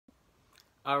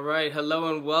All right,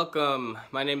 hello and welcome.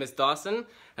 My name is Dawson,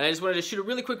 and I just wanted to shoot a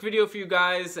really quick video for you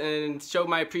guys and show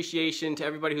my appreciation to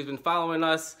everybody who's been following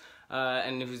us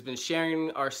and who's been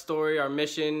sharing our story, our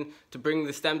mission to bring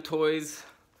the STEM toys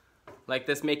like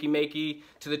this Makey Makey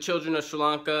to the children of Sri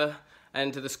Lanka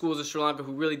and to the schools of Sri Lanka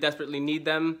who really desperately need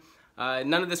them.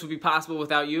 None of this would be possible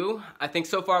without you. I think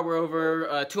so far we're over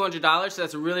 $200, so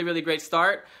that's a really great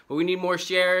start. But we need more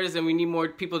shares and we need more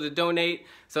people to donate.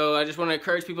 So I just want to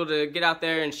encourage people to get out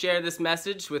there and share this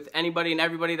message with anybody and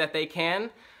everybody that they can.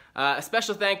 A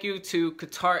special thank you to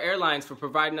Qatar Airlines for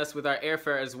providing us with our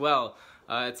airfare as well.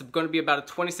 It's going to be about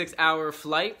a 26-hour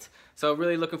flight, so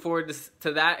really looking forward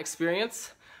to that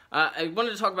experience. I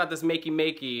wanted to talk about this Makey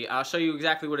Makey. I'll show you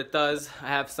exactly what it does. I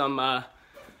have some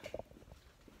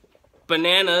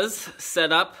bananas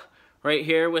set up right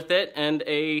here with it and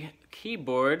a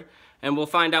keyboard, and we'll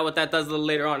find out what that does a little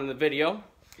later on in the video.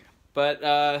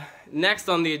 But next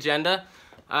on the agenda,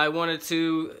 I wanted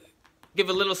to give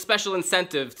a little special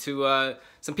incentive to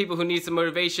some people who need some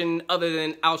motivation other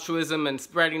than altruism and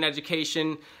spreading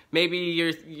education. Maybe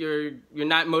you're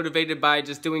not motivated by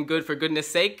just doing good for goodness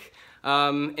sake.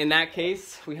 In that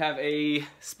case, we have a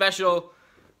special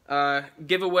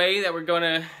giveaway that we're going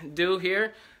to do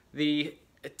here. The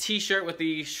t-shirt with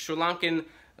the Sri Lankan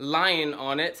lion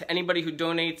on it. To anybody who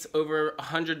donates over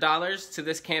 $100 to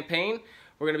this campaign,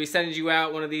 we're going to be sending you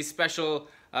out one of these special,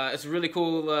 it's a really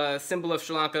cool symbol of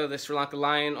Sri Lanka, the Sri Lanka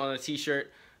lion on a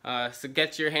t-shirt. So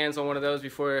get your hands on one of those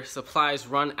before supplies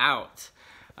run out.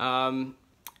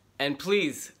 And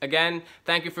please, again,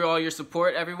 thank you for all your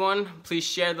support, everyone. Please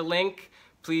share the link.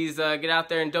 Please get out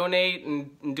there and donate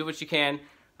and do what you can.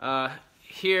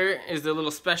 Here is the little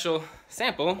special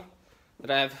sample that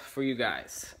I have for you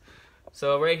guys.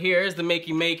 So right here is the Makey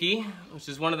Makey, which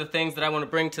is one of the things that I want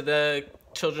to bring to the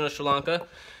children of Sri Lanka.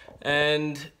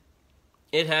 And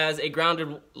it has a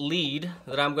grounded lead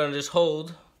that I'm going to just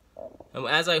hold. And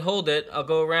as I hold it, I'll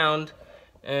go around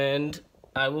and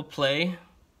I will play.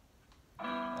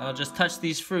 I'll just touch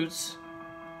these fruits.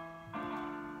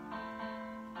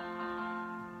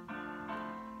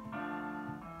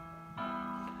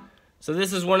 So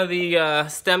this is one of the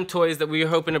STEM toys that we are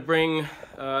hoping to bring.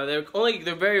 They're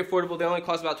very affordable. They only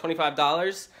cost about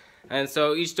 $25, and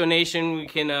so each donation we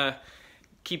can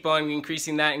keep on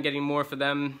increasing that and getting more for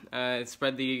them.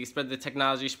 Spread the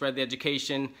technology, spread the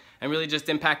education, and really just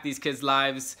impact these kids'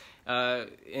 lives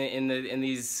in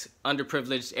these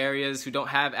underprivileged areas who don't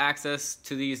have access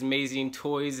to these amazing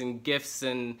toys and gifts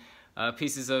and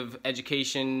pieces of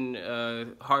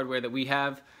education hardware that we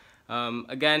have.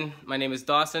 Again, my name is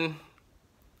Dawson.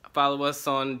 Follow us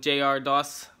on JR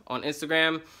Doss on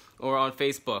Instagram or on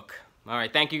Facebook. All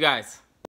right, thank you guys.